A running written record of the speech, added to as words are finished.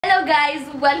guys,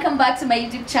 welcome back to my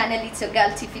YouTube channel. It's your girl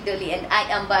Tiffy Dolly and I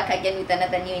am back again with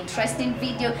another new interesting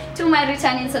video. To my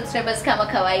returning subscribers, kama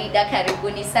kawaida,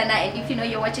 karibuni sana. And if you know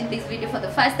you're watching this video for the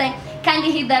first time,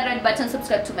 kindly hit that red button,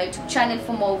 subscribe to my YouTube channel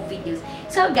for more videos.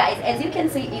 So guys, as you can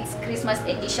see, it's Christmas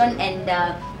edition and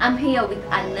I'm here with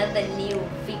another new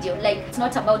video. Like, it's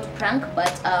not about prank,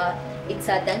 but it's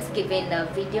a Thanksgiving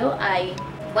video. I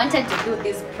wanted to do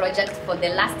this project for the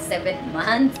last 7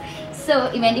 months.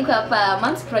 So imeandikwa hapa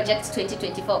Mom's Project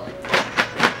 2024.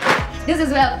 This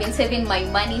is where I've been saving my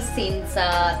money since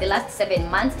the last 7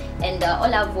 months, and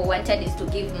all I've wanted is to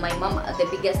give my mom the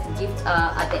biggest gift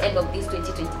at the end of this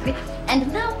 2023,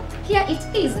 and now here it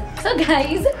is. So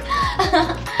guys,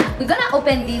 we're gonna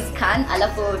open this can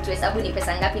alafu tuhesabu ni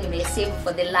pesa ngapi nimesave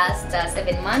for the last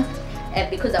 7 months.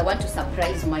 Because I want to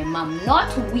surprise my mom,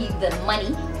 not with the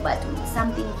money, but with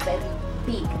something very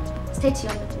big. Stay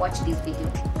tuned, watch this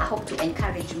video. I hope to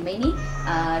encourage many.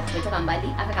 Tumetoka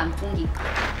mbali, aka kamtungi.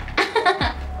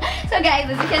 So guys,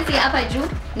 as you can see hapa juu,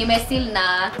 nimeseal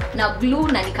na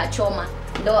glue na nikachoma.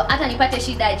 Ndo hata nipate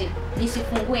shida aje,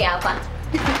 nisifungue hapa.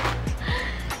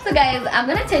 So guys, I'm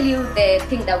gonna tell you the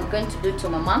thing that we're going to do to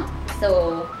my mom.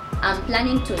 So I'm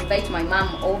planning to invite my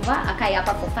mom over akae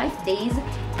hapa for 5 days,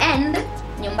 and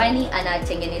nyumbani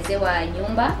anatengenezewa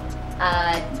nyumba,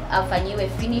 afanyiwe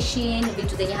finishing,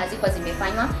 vitu zenye hazikuwa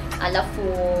zimefanywa, alafu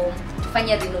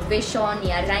tufanye renovation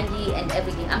ya rangi and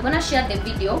everything. I'm gonna share the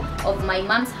video of my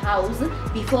mom's house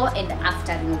before and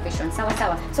after renovation. Sawa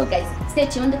sawa. So guys, stay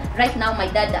tuned. Right now my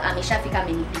dad ameshafika,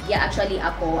 amenipigia, actually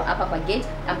ako hapa kwa gate.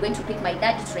 I'm going to pick my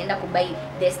dad, tunaenda kubuy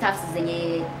the stuffs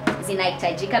zenye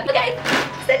zinahitajika. Guys,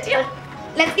 stay tuned.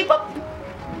 Let's keep up.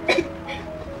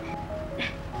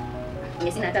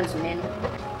 Sina hata msumeno.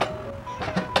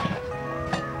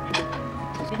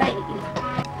 Bye.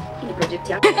 Ini project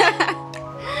yangu.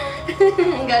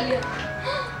 Angalia.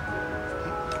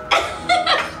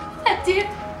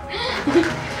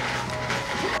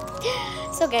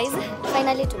 So guys,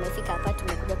 finally tumefika hapa,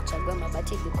 tumekuja kuchagua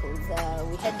mabati because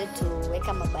we had to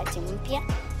weka mabati mpya.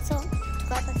 So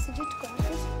tuko hapa, sijui tuko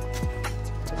wapi.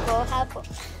 Tuko hapo.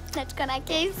 Na tuko na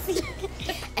kesi.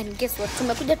 And guess what?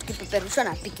 Tumekuja tukipeperushwa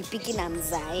na pikipiki na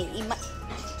mzae.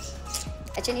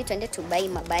 Acheni tuende to buy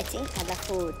mabati,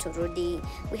 alafu turudi.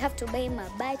 We have to buy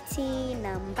mabati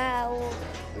na mbao,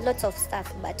 lots of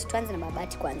stuff, but tuanze na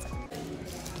mabati kwanza.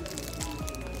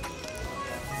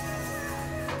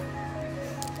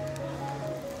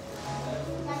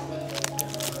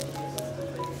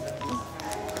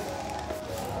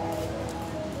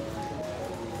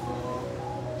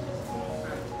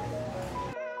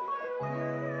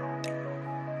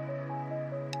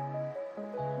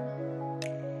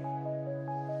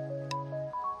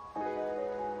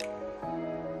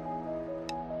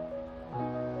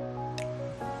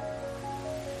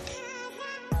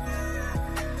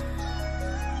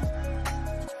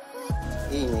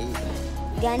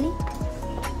 Gani?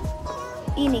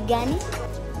 Hii ni gani?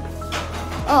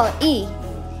 Oh, hii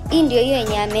ndio hiyo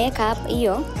yenye ameweka hapa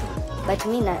hiyo. But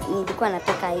mimi nilikuwa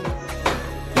nataka hii.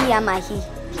 Hii ama hii.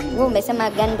 Wewe umesema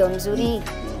gani ndo nzuri?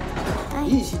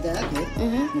 Hii shida yake,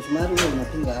 msumari wewe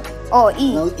unapinga hapa. Oh,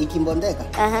 hii. Na ikimbondeka,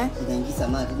 inaingiza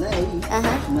maji. Na hii,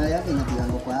 msumari yake inapiga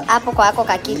kwa hapa. Hapo kwa hako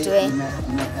kakitu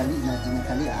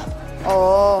inakalia hapa.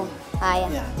 Oh, haya.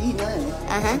 Hii nayo,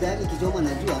 shida yake kichoma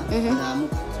najua,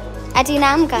 inaamka. Ati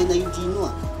inaamka?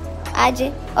 Inainua.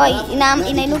 Aje? Oh,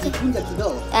 inainuka ikikunja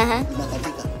kidogo.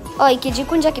 Inakatika. Oh,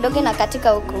 ikijikunja kidogo inakatika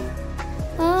huko.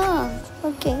 Ah,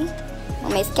 okay.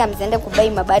 Umesikia mzende kubai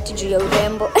mabati juu ya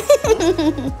urembo.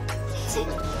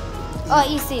 Oh,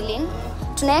 hii ceiling.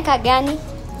 Tunaweka gani?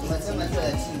 Tumesema juu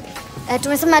ya chini.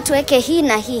 Tumesema tuweke hii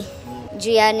na hii.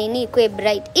 Juu ya nini kwe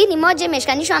bright. Hii ni moja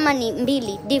imeshikanishwa ama ni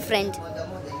mbili different?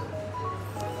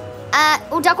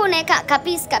 Utakuwa unaweka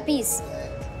kapisi.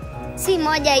 Si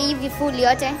moja hivi full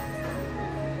yote.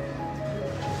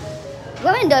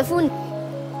 Wewe ndio fundi.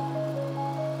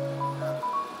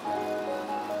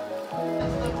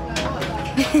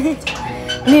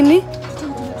 Nini?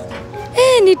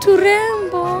 Ni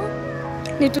turembo.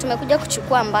 Tumekuja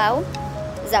kuchukua mbao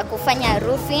za kufanya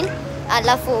roofing,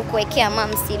 alafu kuwekea mom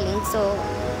ceiling. So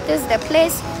this is the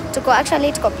place.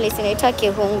 Tuko place inaitwa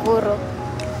Kihunguro.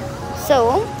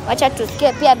 So wacha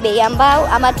tusikie pia bei ya mbao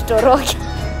ama tutoroke.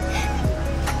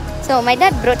 So my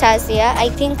dad brought us here. I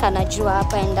think anajua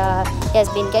hapa, and he has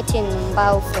been getting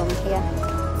mbao from here.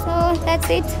 So that's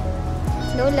it.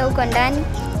 Ndo ule uko ndani.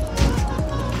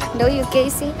 Ndo huyu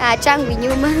Casey. Changu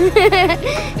nyuma.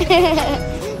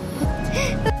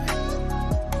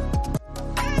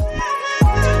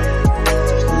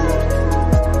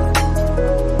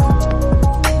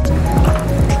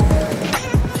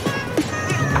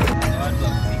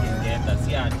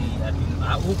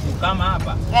 kama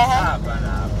hapa. Hapa na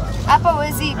hapa. Hapa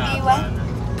huwezi ibiwa.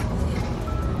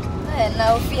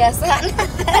 Naofia sana.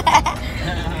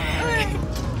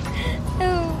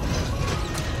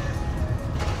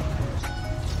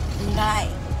 Ndai.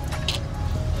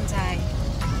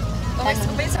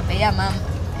 Sampai ya mam.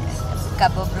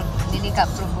 Kabobro nini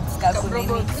kaprobox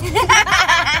kakunini.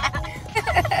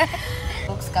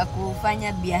 Box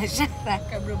kakufanya biashara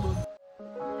kabrobo.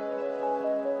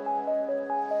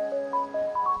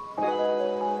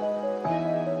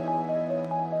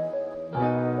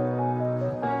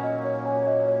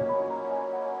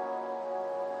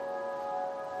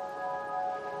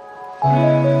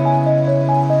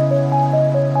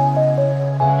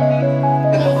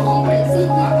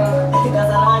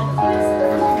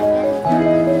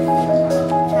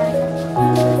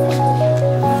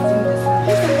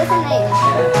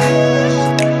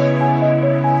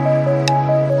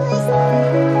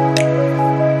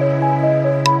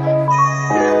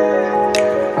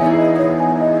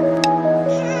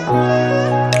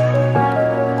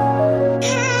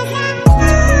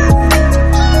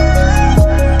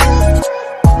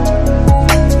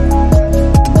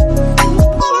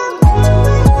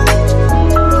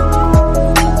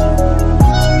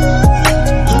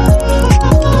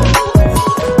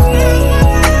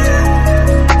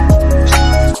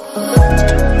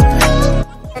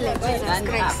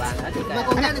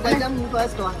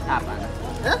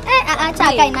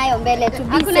 Acha inayo mbele tu.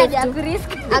 Hakuna haja ya kurisk.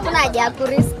 Hakuna haja ya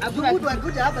kurisk. Mtu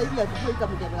akuja hapa hivi achukue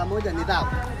kama mkeka moja ni dhao.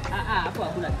 Hapo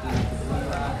hakuna kitu.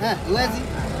 Huwezi.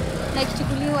 Na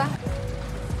kichukuliwa.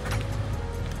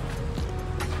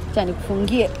 Acha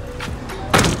nikufungie.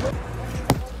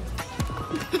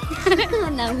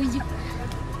 Na huyu.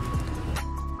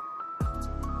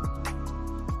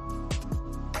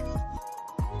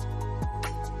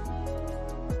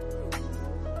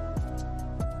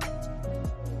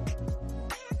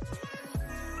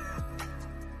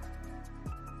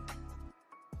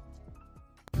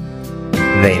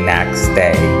 The next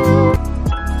day.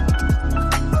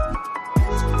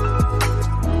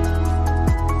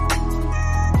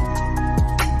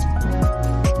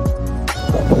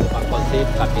 Wako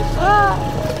safe kabisa.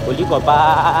 Kuliko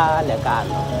pale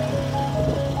kando.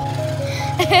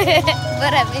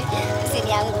 Bora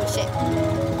usiniangushe.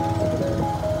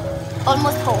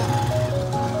 Almost home.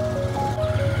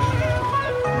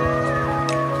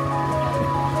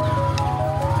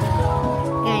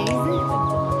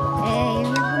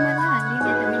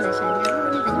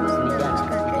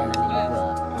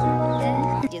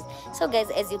 So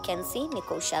guys, as you can see,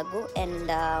 niko Ushago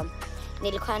and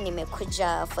nilikuwa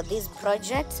nimekuja for this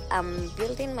project. I'm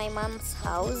building my mom's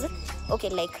house. Okay,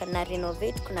 like na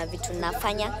renovate, kuna vitu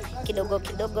nafanya kidogo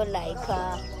kidogo, like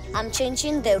I'm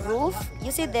changing the roof.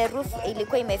 You see the roof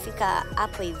ilikuwa imefika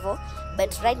hapo hivyo,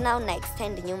 but right now na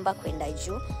extend nyumba kwenda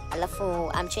juu.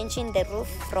 Alafu I'm changing the roof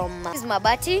from this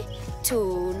mabati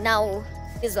to now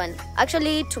this one.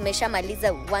 Actually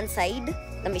tumeshamaliza one side.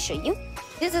 Let me show you.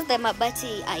 This is the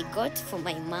mabati I got for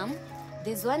my mom,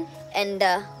 this one, and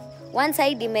one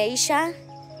side imeisha.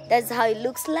 That's how it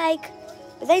looks like.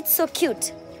 That's so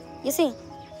cute, you see.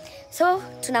 So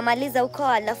tunamaliza huko,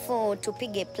 alafu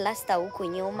tupige plaster huku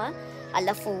nyuma,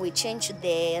 alafu we change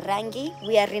the rangi.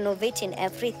 We are renovating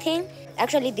everything.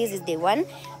 Actually this is the one.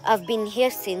 I've been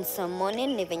here since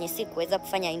morning. Ni venye sikuweza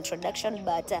kufanya introduction,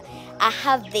 but I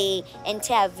have the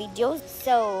entire video.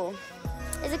 So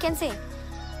as you can see,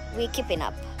 we keeping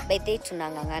up. By the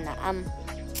tunangangana.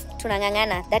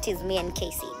 Tunangangana. That is me and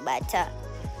Casey. But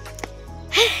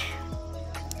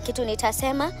kitu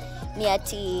nitasema ni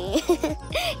ati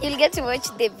you'll get to watch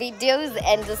the videos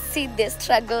and see the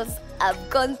struggles I've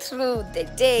gone through the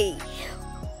day.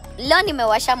 Leo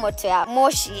nimewasha moto ya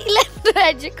moshi ile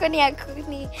ndo jikoni ya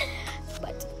kuni.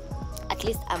 But at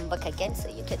least I'm back again, so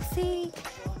you can see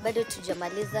bado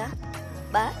tujamaliza,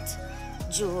 but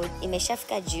juu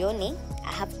imeshafika jioni,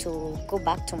 I have to go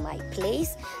back to my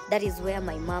place. That is where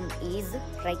my mom is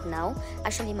right now.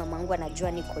 Actually mamangu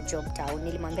anajua niko job town.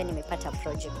 Nilimwambia nimepata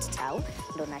project town,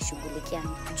 ndo nashughulikia.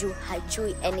 Juu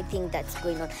hajui anything that's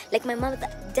going on. Like my mom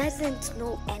doesn't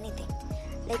know anything.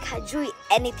 Like hajui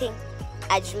anything.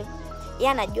 Ajui.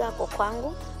 Yeye anajua ako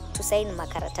kwangu to sign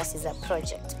makaratasi za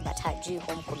project, but hajui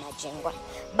home kuna jengwa.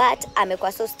 But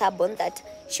amekuwa so stubborn that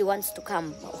she wants to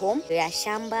come home. Juu ya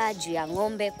shamba, juu ya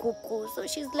ng'ombe, kuku. So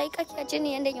she's like, akiacheni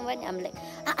niende nyumbani. I'm like,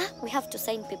 we have to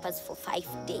sign papers for 5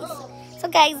 days. So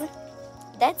guys,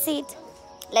 that's it.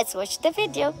 Let's watch the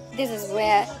video. This is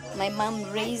where my mom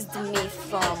raised me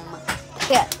from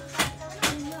here.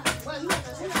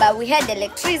 But we had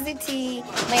electricity.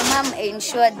 My mom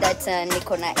ensured that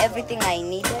niko na everything I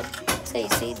needed. So you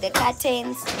see the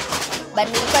curtains. But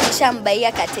nilikuwa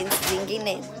nishambaia curtains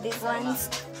zingine. These ones.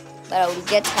 But I will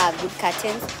get her good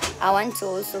curtains. I want to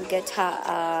also get her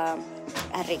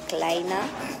a recliner.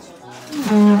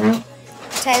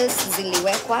 Tiles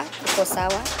ziliwekwa iko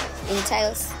sawa. In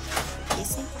tiles, you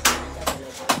see,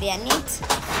 they are neat.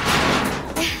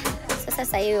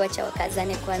 Sasa hivi wacha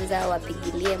wakazane kwanza,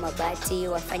 wapigilie mabati,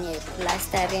 wafanye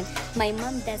plastering. My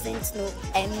mom doesn't know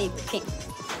anything.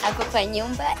 Ako kwa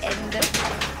nyumba and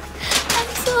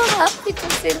I'm so happy to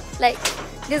see like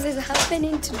this is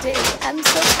happening today. I'm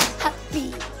so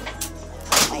happy.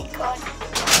 Oh my God.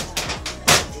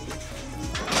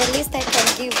 The least I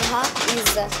can give her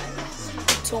is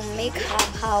to make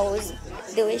her house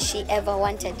the way she ever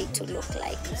wanted it to look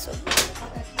like. So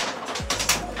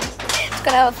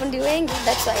tukana wafundi wengi,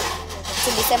 that's why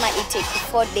tulisema it take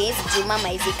 4 days. Juma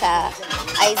maizika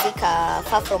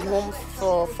far from home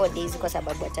for 4 days kwa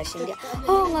sababu atashindia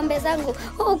ng'ombe zangu,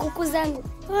 kuku zangu,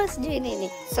 sijui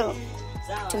nini. So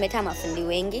tumeta mafundi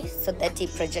wengi so that the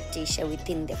project isha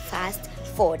within the first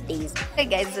 4 days. Okay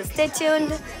guys, so stay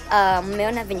tuned.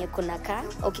 Mmeona venye kunakaa.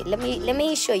 Okay, let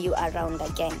me show you around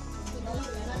again.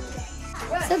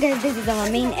 So guys, this is our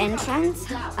main entrance.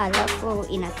 Alafu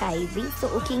inakaa hivi. So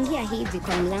ukiingia hivi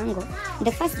kwa mlango,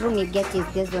 the first room you get is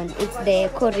this one. It's the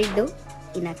corridor.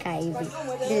 Inakaa hivi.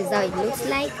 This is how it looks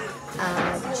like.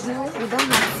 We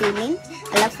don't have ceiling.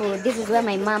 Alafu this is where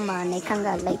my mama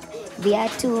anaikanga like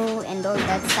viatu and all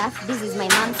that stuff. This is my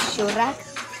mom's shoe rack.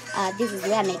 This is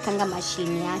where anaikanga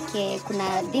machine yake.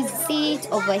 Kuna this seat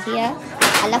over here.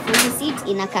 Alafu this seat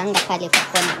inakaanga pale kwa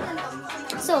kona.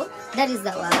 So that is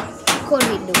our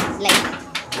corridor. Like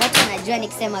watu wanajua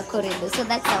nikisema corridor. So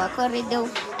that's our corridor.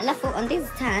 Alafu on this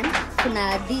stand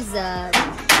kuna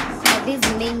this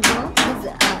main door.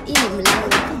 Hii ni mlango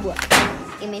kubwa.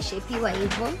 Imeshapiwa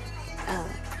hivyo.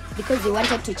 Because we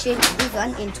wanted to change this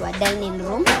one into a dining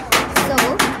room. So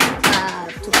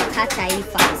tukakata hii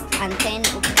first and then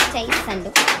ukikata hii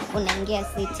sando unaingia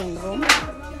sitting room.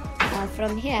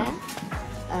 From here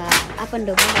hapa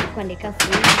ndo mama alikuwa ndeka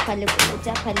free pale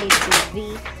kukuta pale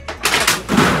TV.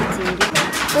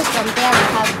 So from there we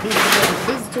have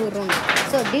these 2 rooms.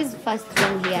 So this first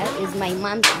room here is my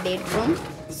mom's bedroom.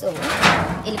 So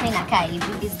ilikuwa inakaa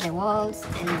hivi. This is the walls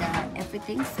and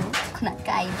everything. So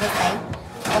kunakaa hivi side.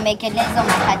 Wamekeleza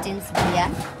curtains pia.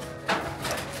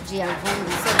 So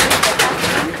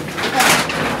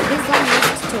this one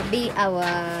used to be our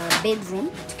bedroom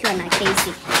tukiwa na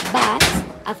Casey, but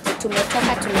after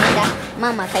tumetoka tunaenda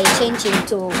mama kai change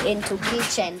into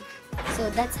kitchen. So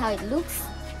that's how it looks.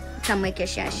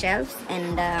 Kamwekesha shelves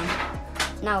and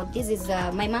now this is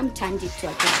my mom turned it to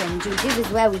a kitchen. This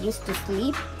is where we used to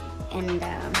sleep and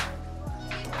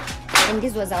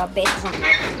this was our bedroom.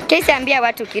 Casey ambia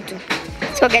watu kitu.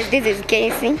 So guys, this is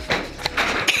Casey.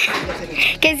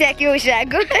 Casey akiwa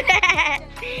ushago.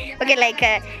 Okay,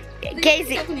 like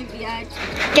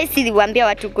Casey waambia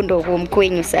watu kundo home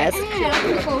kwenyu sasa.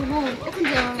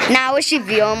 Na oshi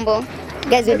vyombo.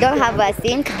 Guys, we don't have a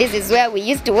sink. This is where we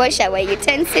used to wash our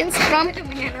utensils from.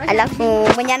 Alafu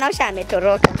mwenye anaosha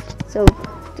ametoroka. So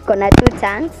tuko na 2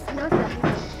 tanks.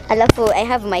 Alafu I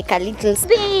have my little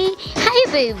baby. Hi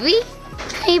baby.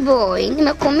 Hey boy,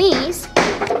 nimekumiss.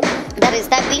 That is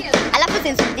Tabi. Alafu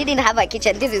since we didn't have a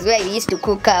kitchen, this is where we used to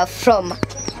cook from.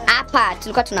 Hapa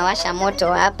tulikuwa tunawasha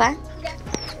moto hapa.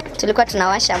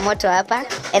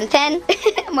 And then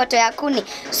moto ya kuni.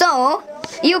 So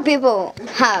you people,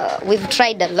 we've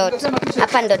tried a lot.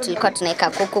 Hapa ndo tulikuwa tunaeka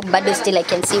kuku, bado still I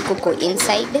can see kuku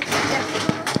inside.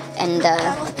 And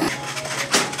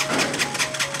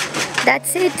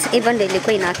that's it. Even though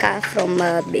ilikuwa inakaa from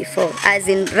before, as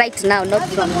in right now, not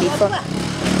from before.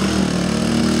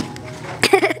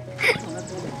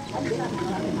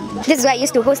 This is where I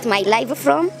used to host my live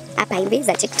from. Hapa hivi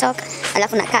za TikTok.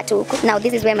 Alafu nakaa tu huku. Now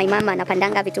this is where my mama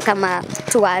anapandanga vitu kama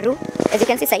waru. As you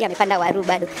can see sasa amepanda waru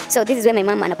bado. So this is where my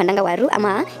mama anapandanga waru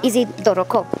ama hizi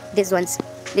doroko. These ones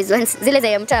zile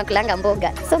za mtu anakulanga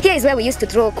mboga. So here is where we used to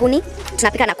throw kuni.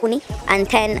 Tunapika na kuni and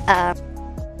then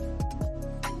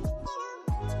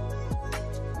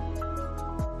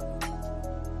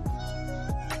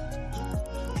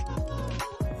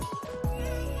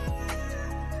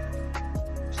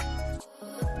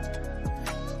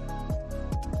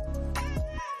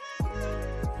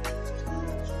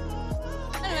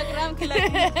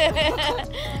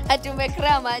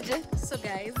atumekram aje. So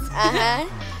guys,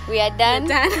 we are done.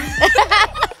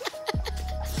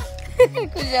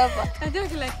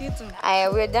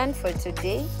 We're done for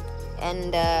today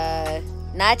and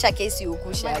naacha Casey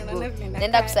huku shago.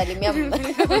 Nenda kusalimia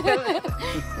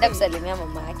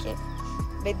mama yake.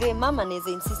 By the way, mama anaweza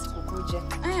insist kukuja.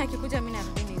 Akikuja mimi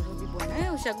narudi Nairobi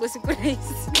bwana. Ushagosi kwa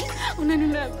rahisi.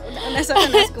 Unanuna unasoma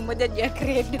na siku moja juu ya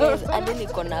credo. Hadi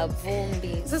niko na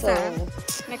vumbi. Sasa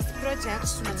next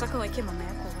project tunataka uweke mama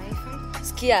yako wifi.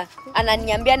 Sikia,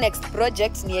 ananiambia next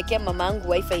project niweke mama yangu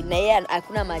wifi na yeye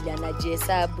hakuna maana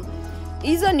anajihesabu.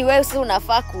 Hizo ni wewe sasa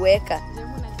unafaa kuweka.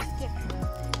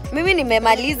 Mimi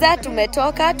nimemaliza,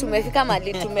 tumetoka, tumefika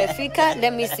mali tumefika.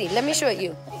 Let me see. Let me show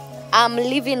you. I'm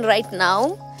leaving right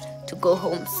now to go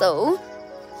home. So,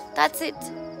 that's it.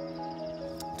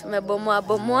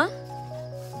 Tumebomoa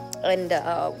and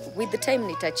with the time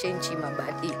nita change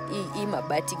hii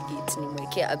mabati gate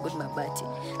nimwekea a good mabati.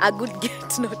 A good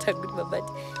gate, not a good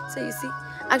mabati. So you see,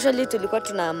 actually tulikuwa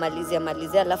tunamalizia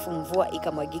alafu mvua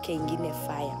ikamwagika ingine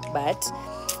fire. But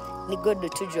ni God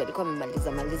tujua alikuwa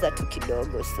amemaliza tu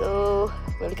kidogo. So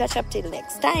we'll catch up till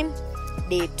next time,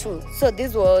 day 2. So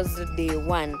this was day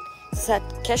 1. Sasa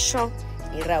kesho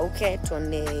nirauke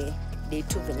tuone day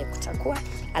 2 venye kutakuwa,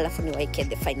 alafu niwaike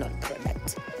the final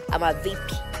product ama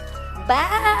vipi.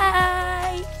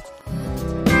 Bye.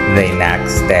 The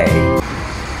next day.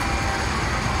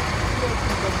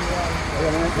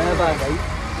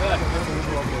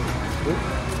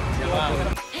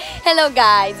 Hello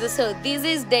guys, so this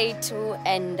is day 2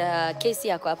 and Casey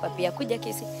yako hapa pia. Kuja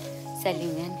Casey,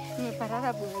 salimiani.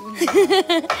 Nimeparara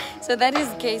bwana. So that is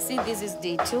Casey, this is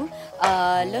day 2.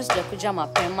 Leo sijakuja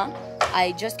mapema.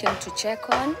 I just came to check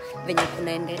on venye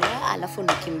kunaendelea, alafu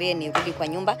nikimbie nirudi kwa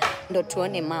nyumba ndo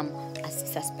tuone mom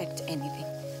suspect anything.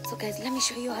 So guys, let me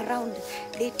show you around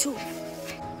day 2.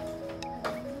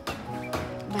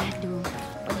 Bado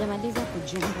hajamaliza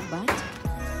kujenga but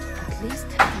at least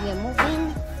we are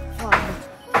moving forward.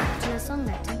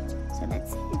 Tunasonga tu. So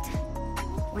that's it.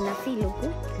 Wanafeel huku,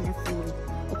 alafu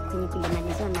kwenye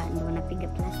kulimalizwa na ndo wanapiga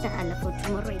plaster, alafu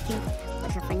tomorrow I think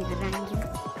watafanya rangi.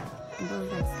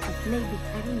 Maybe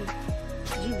I don't know.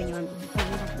 Sijui venye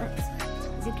wamepanga, but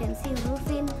as you can see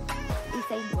roofing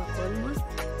inside work almost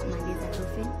kumaliza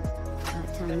roofing.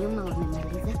 Nyuma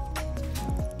wamemaliza.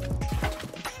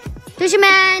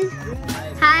 Tushman!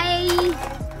 Hi!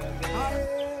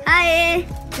 Hi!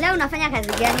 Leo unafanya kazi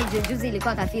gani? Juzi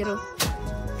ilikuwa kafiro.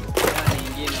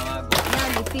 Leo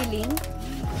ni feeling.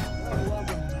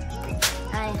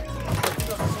 Haya.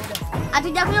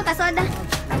 Hatujakunywa kasoda.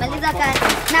 Maliza kazi.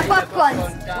 Na popcorn.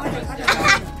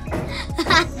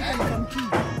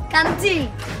 Kamti.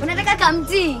 Unataka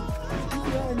kamti?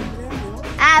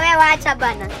 Wewe acha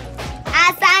bana.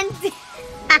 Asante.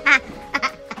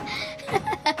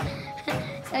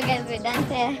 So guys, we're done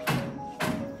there.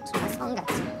 Tunasonga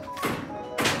tu.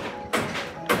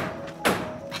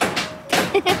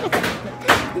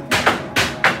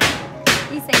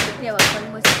 Hii side pia wako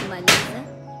almost kumaliza.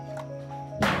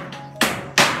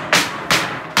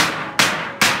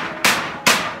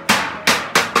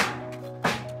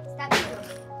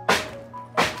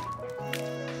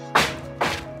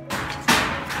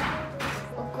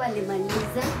 Huku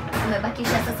alimaliza. Umebakisha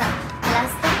sasa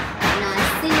plaster na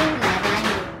ceiling na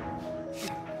rangi.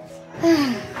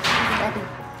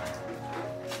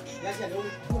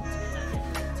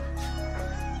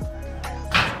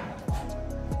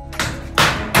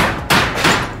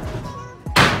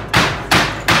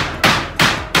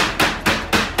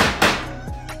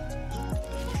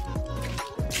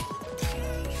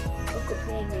 Huku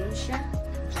pia imeisha.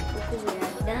 Huku we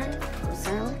are done.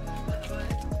 Sawa.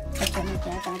 Sasa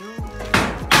nitaweka room.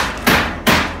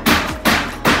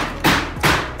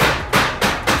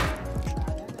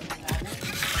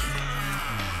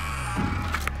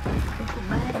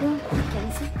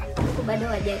 Bado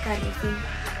hawajaweka roofing.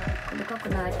 Kulikuwa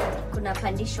kuna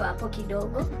pandisho hapo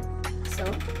kidogo. So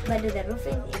bado the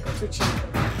roofing iko tu chini.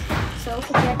 So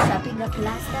huku pia tutapiga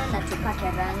plaster na tupake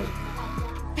rangi.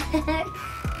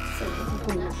 So huku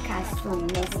kuna kaa so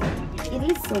messy. It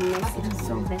is so messy,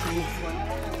 so very messy.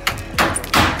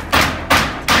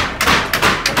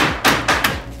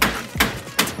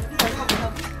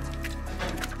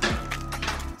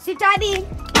 Sitadi.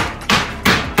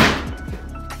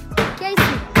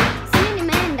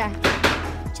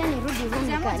 Acha nirudi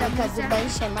huko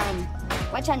nikazubaishe mama.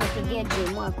 Wacha nipigie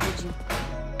demo akuje.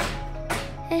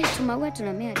 Tumaua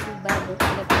tunamea tu bado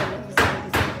pole pole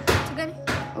vizuri. Tugani?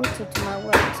 Utu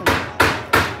tumaua tu.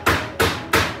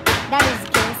 That is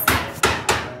Casey.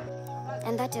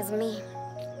 And that is me.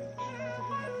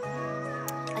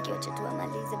 Akiwacha tu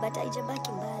amalize but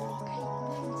haijabaki mbali.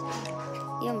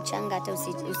 Hiyo mchanga hata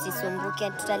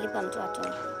usisumbuke, tutalipa mtu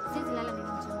atoe. Sisi lala mimi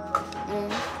mchana.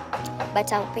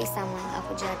 But I'll pay someone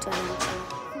akuja atoe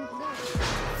mchanga.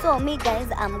 So me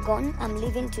guys, I'm gone. I'm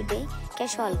leaving today.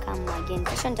 Kesho I'll come again.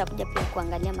 Kesho nitakuja pia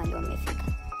kuangalia mahali wamefika.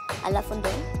 alafu ndo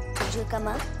tujue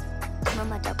kama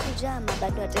mama atakuja ama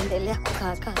bado ataendelea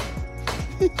kukaa.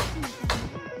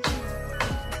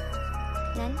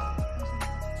 Nani?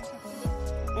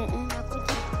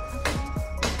 Nakuja.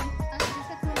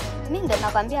 Mimi ndo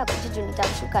nakwambia kujuju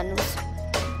nitamshuka nusu.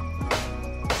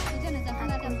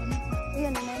 Hiyo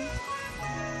ni nani?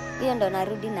 Hiyo ndo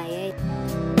narudi na yeye.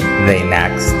 The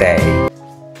next day.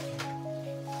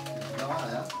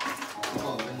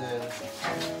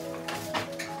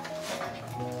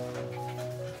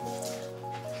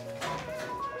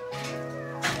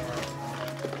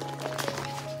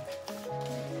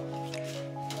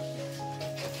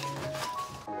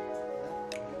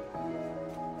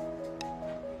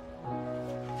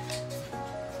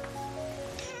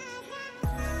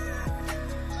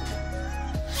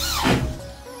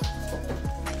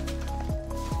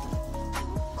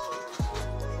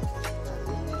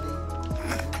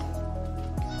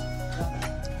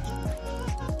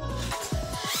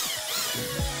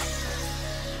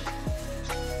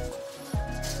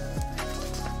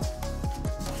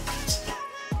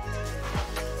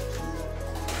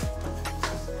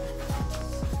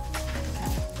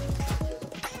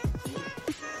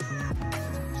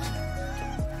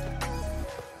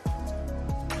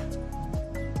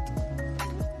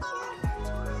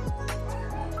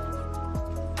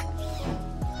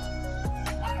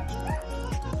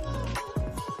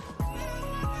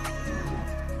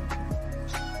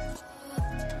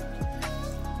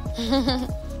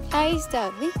 Hi,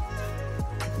 Stubby.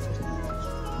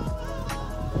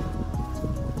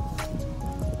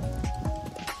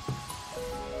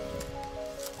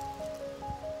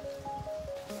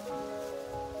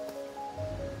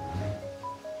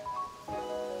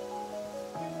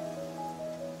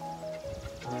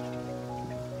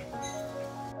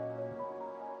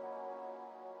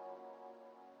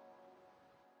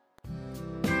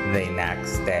 The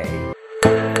next day.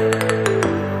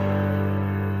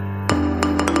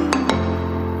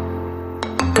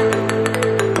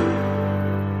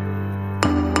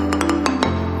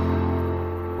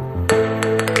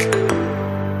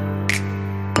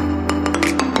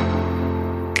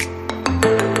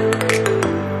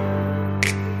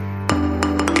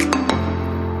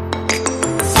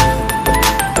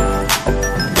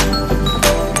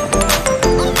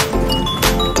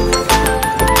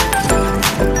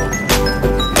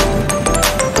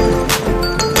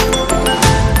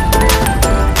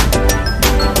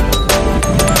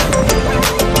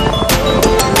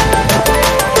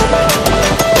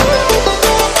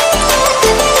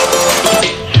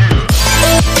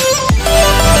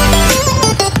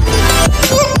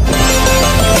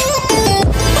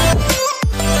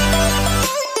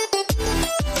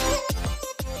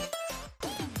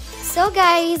 So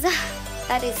guys,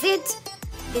 that is it.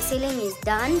 The ceiling is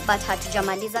done, but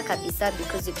hatujamaliza kabisa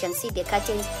because you can see the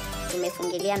curtains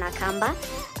tumefungilia na kamba.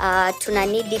 Tuna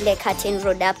need ile curtain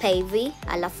rod hapa hivi,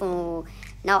 alafu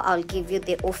now I'll give you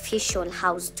the official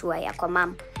house tour ya kwa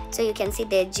mom. So you can see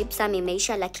the gypsum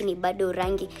imeisha, lakini bado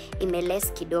rangi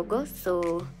imeles kidogo,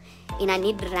 so ina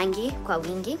need rangi kwa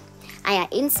wingi. Aya,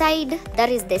 inside that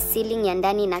is the ceiling ya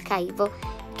ndani inakaa hivyo.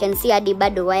 You can see hadi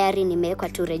bado wiring nimewekwa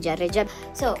tu reja reja.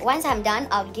 So once I'm done,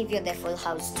 I'll give you the full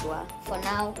house tour. For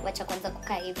now, wacha kwanza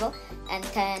kukaa hivyo, and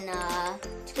then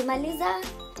tukimaliza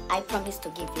I promise to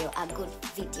give you a good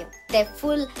video, the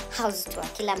full house tour,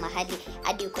 kila mahali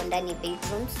hadi uko ndani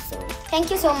bedrooms. So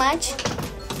thank you so much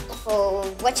for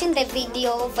watching the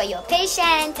video, for your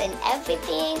patience and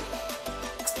everything.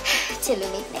 Till we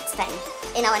meet next time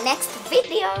in our next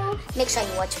video. Make sure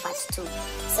you watch part 2.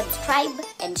 Subscribe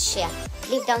and share.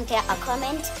 Leave down there a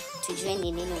comment tujue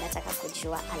ni nini unataka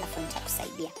kujua, alafu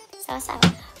nitakusaidia. Sawa sawa.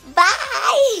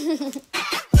 Bye.